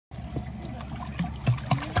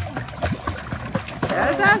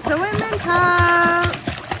That's a swimming top.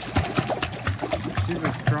 She's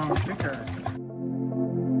a strong thinker.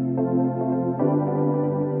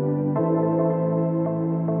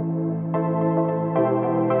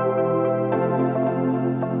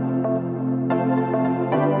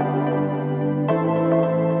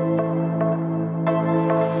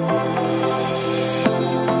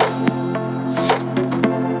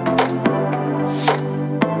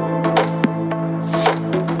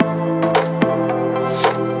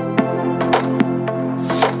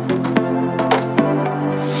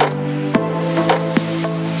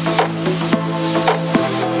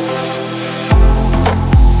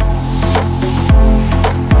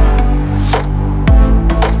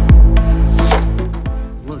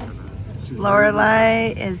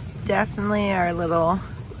 Lorelai is definitely our little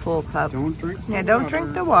pool pup. Don't drink the Yeah, don't water.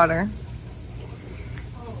 drink the water.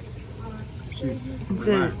 She's Is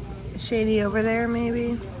it shady over there,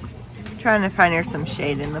 maybe? Trying to find her some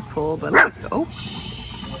shade in the pool, but oh.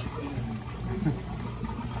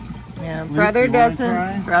 Yeah, Luke, brother you wanna doesn't.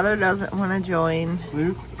 try? Brother doesn't want to join.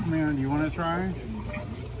 Luke, come here. Do you want to try?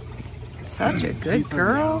 Such a good He's so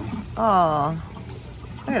girl. young. Oh,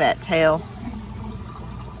 look at that tail.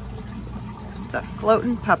 It's a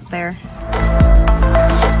floating pup there.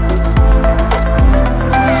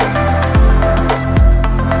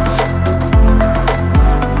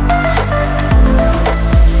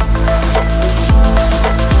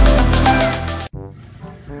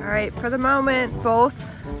 All right, for the moment, both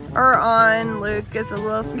are on. Luke is a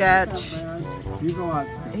little sketch. He's a lot.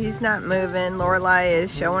 He's not moving. Lorelai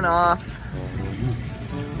is showing off.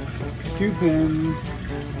 2 pins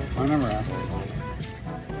on a raft.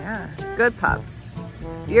 Yeah, good pups.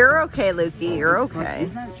 You're okay, Lukey. You're okay.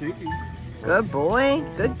 He's not shaking. Good boy.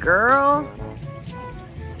 Good girl.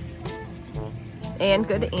 And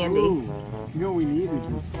good Andy. Ooh, you know what we need is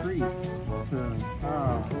his treats.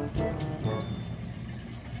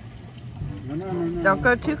 No. Don't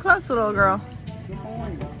go too close, little girl. Good boy.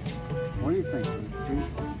 What do you think? See?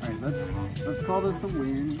 All right, let's call this a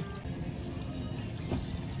win.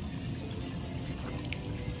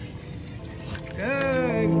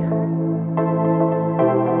 Good.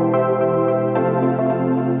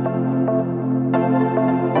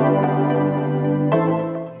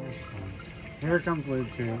 Here comes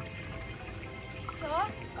Luke too.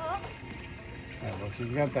 Oh, well,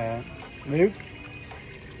 she's got that. Luke?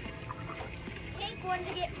 Take one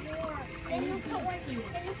to get more. Then you put one.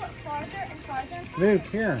 Then you put farther and farther. And farther. Luke,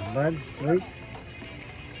 here, bud. Luke.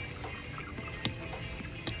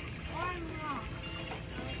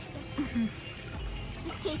 He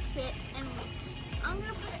takes it and I'm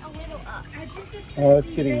gonna put it a little up. Oh,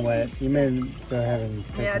 it's getting wet. You may go ahead and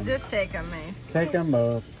take Yeah, them. just take them, Mace. Take them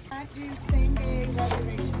both. I do same day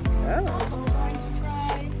reservations. Oh. So we're going to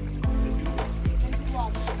try and do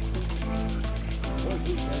water.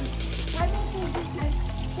 Why don't they do like,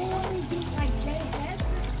 they only do like day heads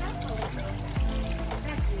and stuff over.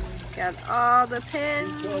 That's weird. Got all the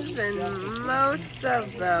pins and most of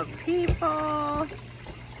the people.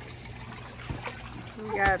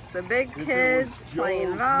 We got the big kids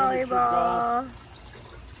playing volleyball.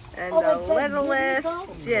 And the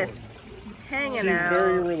littlest just hanging She's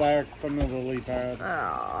very out. relaxed on the lily pad.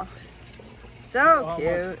 Oh, so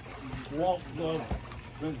cute.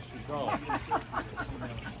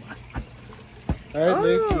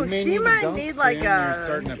 Oh, she might need like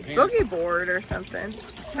a boogie board or something.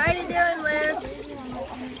 How you doing, Liv?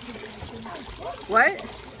 What?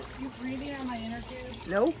 You breathing on my inner tube?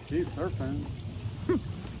 Nope. She's surfing.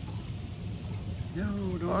 No,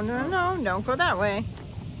 don't. Oh, no, don't go that way.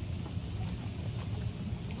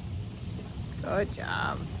 Good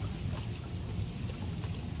job.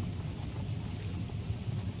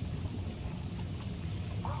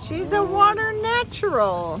 She's a water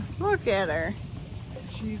natural. Look at her.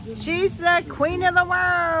 She's the queen of the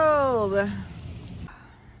world.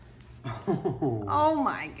 Oh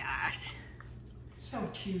my gosh. So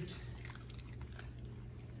cute.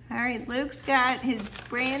 All right, Luke's got his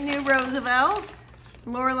brand new Roosevelt.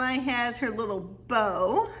 Lorelai has her little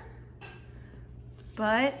bow.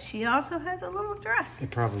 But she also has a little dress. It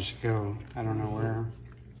probably should go. I don't know where.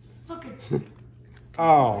 Look at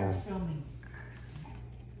Oh. they're filming.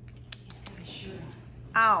 He's got a shirt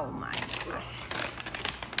Oh my gosh.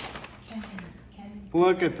 on.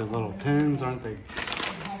 Look at the little pins. Aren't they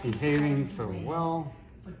behaving so well?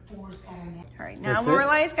 But four's got an All right, now That's it?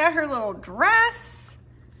 Lorelai's got her little dress.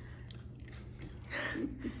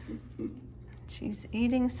 She's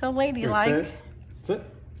eating so ladylike. That's it. That's it.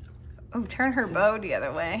 Oh, turn her bow the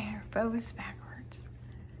other way. Her bow's backwards.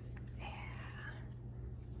 Yeah.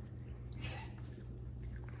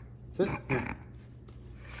 That's it.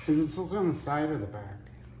 Is it supposed to be on the side or the back?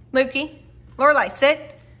 Lukey, Lorelai,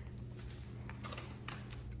 sit.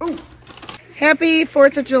 Ooh. Happy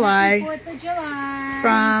 4th of July. Happy 4th of July.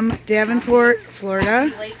 From Davenport, Florida.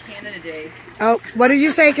 Happy late Canada Day. Oh, what did you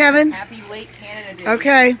say, Kevin? Happy late Canada Day.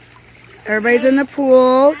 Okay. Everybody's in the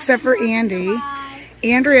pool except for Andy.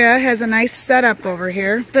 Andrea has a nice setup over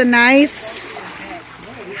here. It's a nice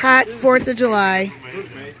hot 4th of July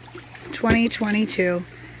 2022.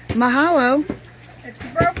 Mahalo. It's a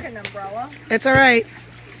broken umbrella. It's all right.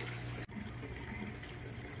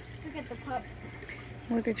 Look at the pup.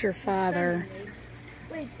 Look at your father.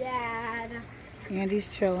 Wait, Dad. Andy's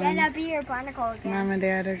Dad, chilling. I'll be your barnacle again. Mom and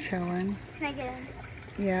Dad are chilling. Can I get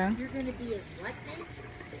in? Yeah. You're going to be his what next?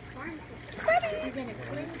 You're going to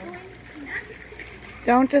cling to him?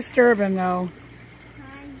 Don't disturb him though.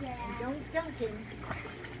 Hi, Dad. Don't dunk him.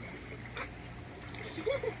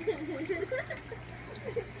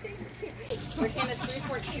 We're in a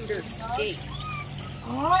 3-4 shooter skate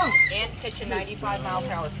Oh, and pitch a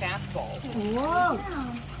 95-mile-per-hour fastball. whoa.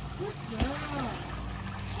 Good girl.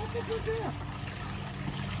 That's a good girl.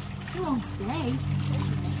 You won't stay.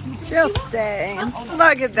 She'll stay.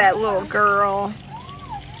 Look at that little girl.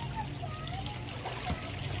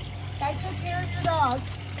 I took care of your dog.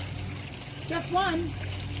 Just one.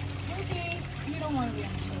 Ruby, you don't want to be on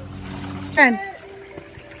the show. And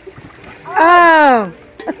oh.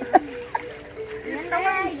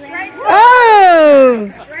 Oh.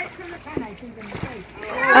 Right from the pen, I think, in the face.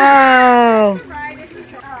 Oh.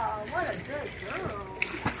 Oh, what a good girl.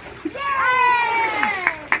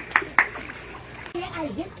 Yeah, I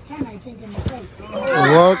hit the pen, I think, in the face.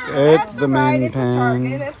 Look at the main It's a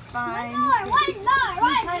target. pen. It's fine. One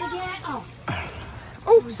more. Try it again. Oh.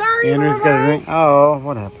 Oh, sorry, Andrew's got a Lorelai. ring. Oh,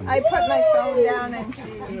 what happened? I put my phone down and she...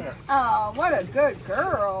 Oh, what a good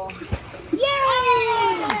girl. Yay!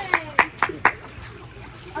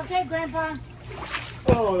 Okay, Grandpa.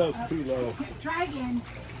 Oh, that was too low. Try again.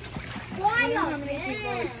 Why not?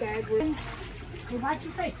 Hey, watch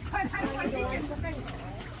your face. I don't want to hit you in the face.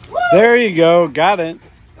 There you go. Got it.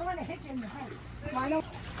 Don't want to hit you in the face. Why don't?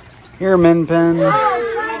 Here, MinPin.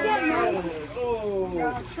 Oh, try again,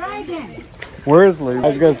 nice. Try again. Where's Luke? I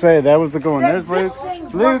was going to say, that was the good one. There's Luke.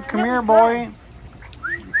 Luke, come here, boy.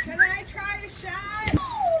 Can I try a shot?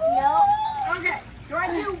 No. Okay. Do I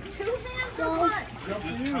do 2 hands or one?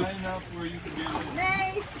 Just high enough where you can get it.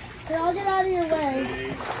 Nice. Here, I'll get out of your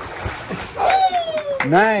way.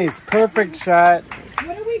 Nice. Perfect shot.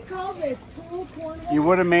 What do we call this? Pool corner? You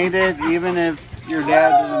would have made it even if your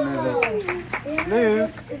dad didn't move it. Andrew,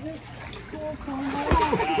 is this pool corner?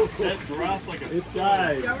 That dropped like a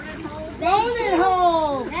dive. Donut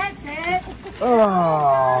hole. That's it.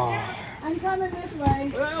 Oh. I'm coming this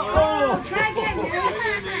way. Oh. Try again,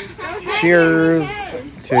 guys. Cheers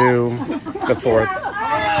to the 4th.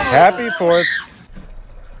 Happy 4th.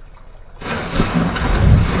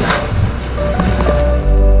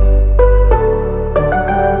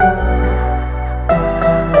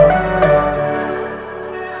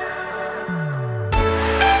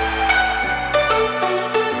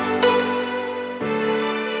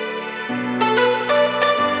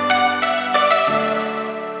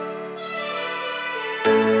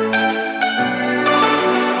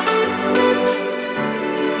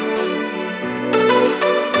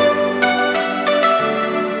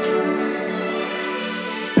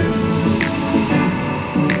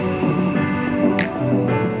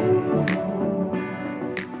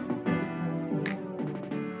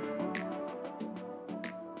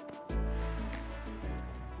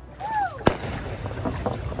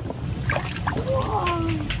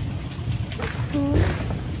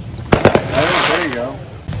 There you go.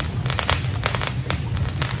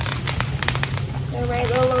 You ready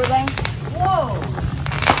to go, Lorelai?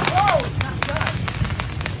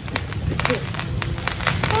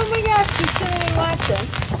 Oh my gosh, she's sitting and watching.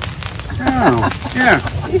 Oh, yeah.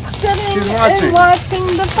 She's sitting She's watching. and watching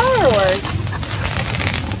the fireworks.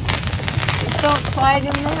 Just don't slide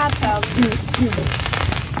in the hot tub.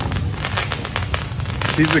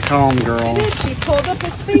 She's a calm girl. She did. She pulled up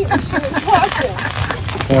a seat and she was watching.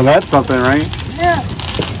 Well, that's something, right? Yeah.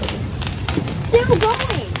 It's still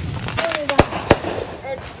going.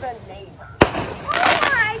 It's the neighbor. Oh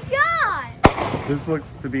my God! This looks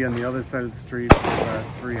to be on the other side of the street,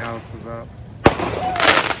 3 houses up.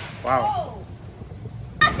 Wow.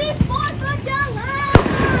 Happy 4th of July!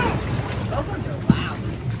 Those ones are loud.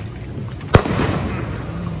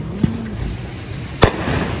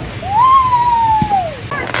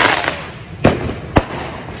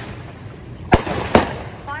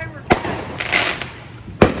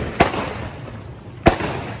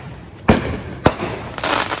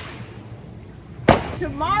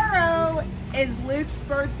 tomorrow is Luke's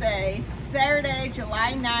birthday, Saturday,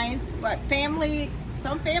 July 9th, but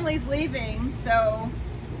some family's leaving, so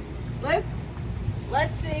Luke,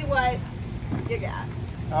 let's see what you got.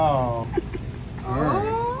 Oh.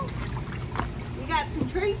 Oh, you got some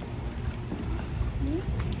treats.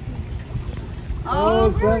 Oh,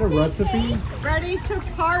 is that a recipe? Ready to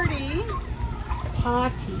party.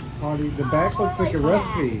 Party. The back looks like a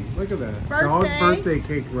recipe. Look at that. Dog birthday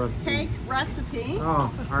cake recipe. Cake recipe.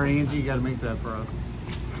 Oh, our Angie, you gotta make that for us.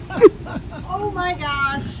 Oh my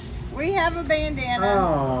gosh. We have a bandana.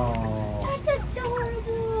 Oh. That's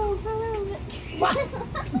adorable.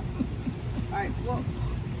 Alright, well,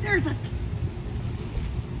 there's a...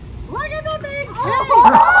 Look at the big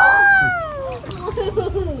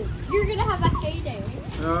You're gonna have a heyday.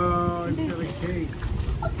 Oh, it's got a cake.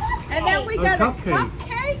 And then we got a cupcake.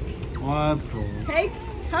 cupcake. Well, that's cool. Cake,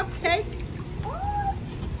 cupcake.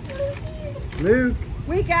 Luke.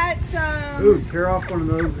 We got some Ooh, tear off one of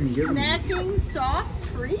those and give me. snacking soft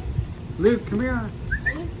treats. Luke, come here.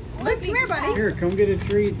 Luke, come here, buddy. Here, come get a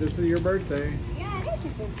treat. This is your birthday. Yeah, it is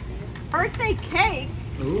your birthday. Birthday cake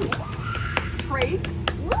Ooh. treats.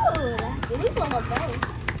 Ooh, we need one of those.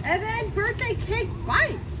 And then birthday cake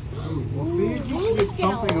bites. We'll see if you can get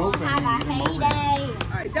something open. Have a and get 'em open. heyday.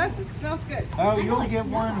 Alright, it does. It smells good. Oh, you'll get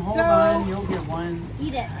one. Hold So- on. You'll get one.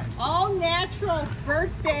 Eat it. All natural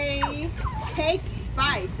birthday cake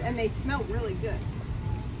bites, and they smell really good.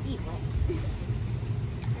 Eat one.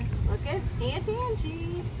 Look at Aunt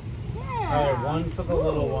Angie. All Yeah. right, one for the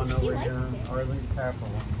little one He over likes here, it. or at least half of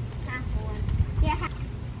one. Half one. Yeah.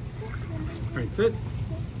 All right, sit.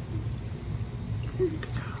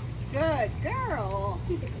 Good girl.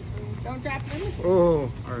 Don't drop it in the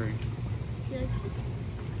Oh, all right.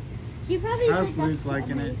 He probably How's thinks Luke that's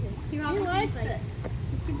liking it? amazing. He likes it.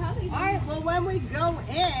 She probably Alright, well when we go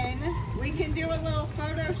in, we can do a little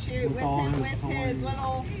photo shoot with all him his with his toys.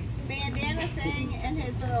 little bandana thing and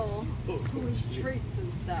his little treats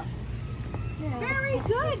and stuff. Very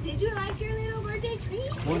good. Did you like your little birthday treat?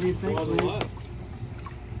 What do you think, Luke?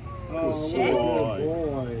 Oh, Shake?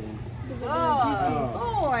 boy.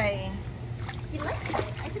 Oh, boy. He likes it.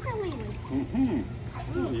 I think I want to. Mm-hmm.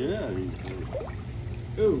 Oh, yeah.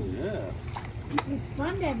 Oh, yeah. It's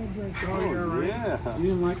fun to have a birthday. Oh, you're all right. Yeah. You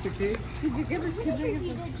didn't like the cake? Did you give her too big of He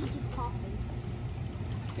a... did. He just coffee.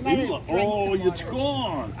 She might have drank Oh, some it's water.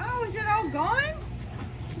 gone. Oh, is it all gone?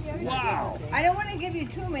 Wow. I don't want to give you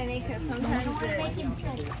too many because I sometimes don't want to make it... him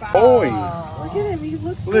sick. Boy. Look at him. He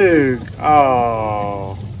looks Luke.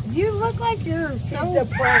 Oh. You look like you're so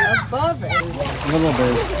above it. A little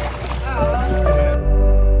bit.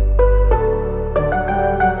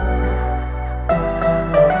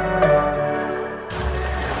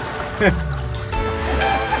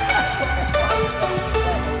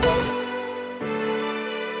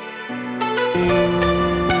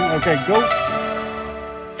 Okay, go.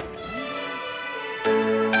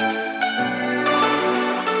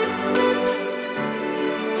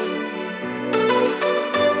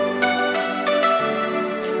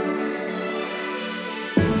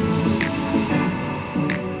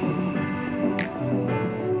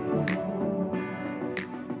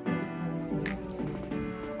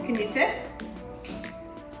 Can you sit?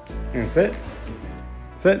 Here, sit.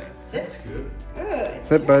 Sit. Sit. Good.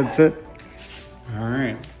 Sit, bud, sit. All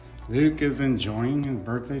right. Luke is enjoying his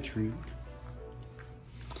birthday treat.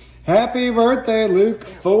 Happy birthday, Luke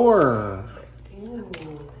 4.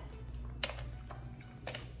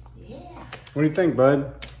 What do you think,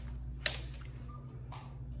 bud?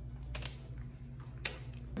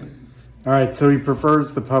 All right, so he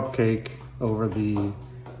prefers the pup cake over the,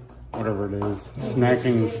 whatever it is,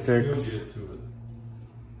 snacking sticks.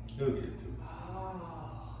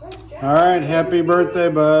 All right, happy birthday,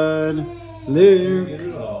 bud. Luke.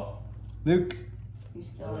 Luke. You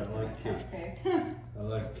still like cake. I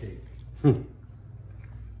like cake.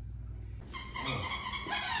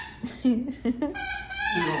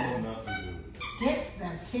 Get the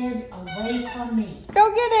kid away from me. Go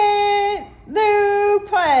get it. Luke,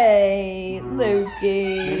 play. Maybe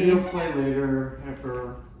Lukey. he'll play later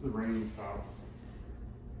after the rain stops.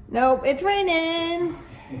 Nope, it's raining.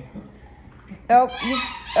 Oh,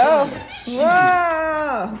 oh,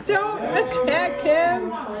 whoa. Don't attack him.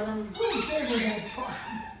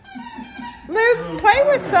 Luke, play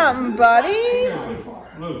with something, buddy.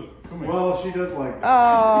 Luke, come here. Well, she does like that.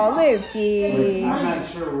 Oh, I'm Lukey. not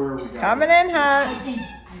sure where we got Coming it. in hot.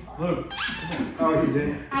 Luke. Oh, you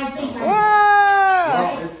did? Whoa.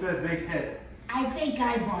 Well, it said big hit. I think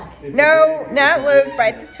I bought it. It's No, a big not hit. Luke.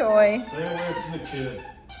 Bite the toy. Stay away from the kid.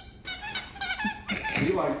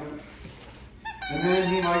 He likes it. And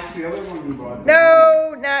then he likes the other one you bought.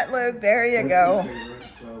 No, not Luke. There you go.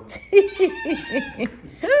 That's his favorite,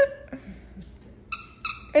 so.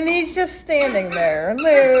 And he's just standing there.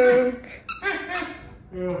 Luke.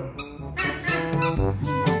 Luke.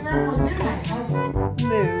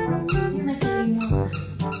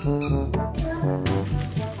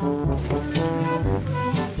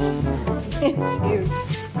 It's huge.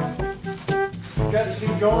 She's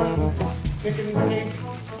going, picking the cake,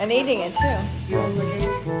 And eating it too. stealing the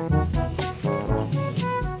cake.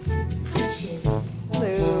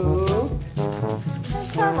 Luke.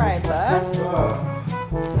 It's alright, bud.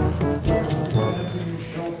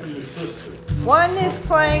 One is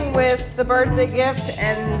playing with the birthday gift,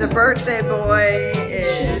 and the birthday boy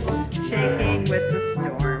is shaking with the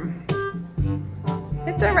storm.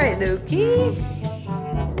 It's alright, Lukey.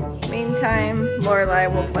 Meantime, Lorelai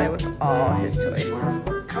will play with all his toys.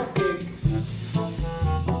 Cupcake.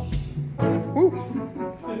 Woo.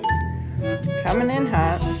 Coming in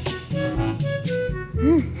hot.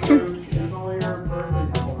 It's all your birthday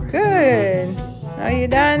toy. Good. Are you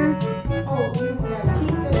done? Oh, you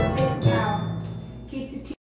keep the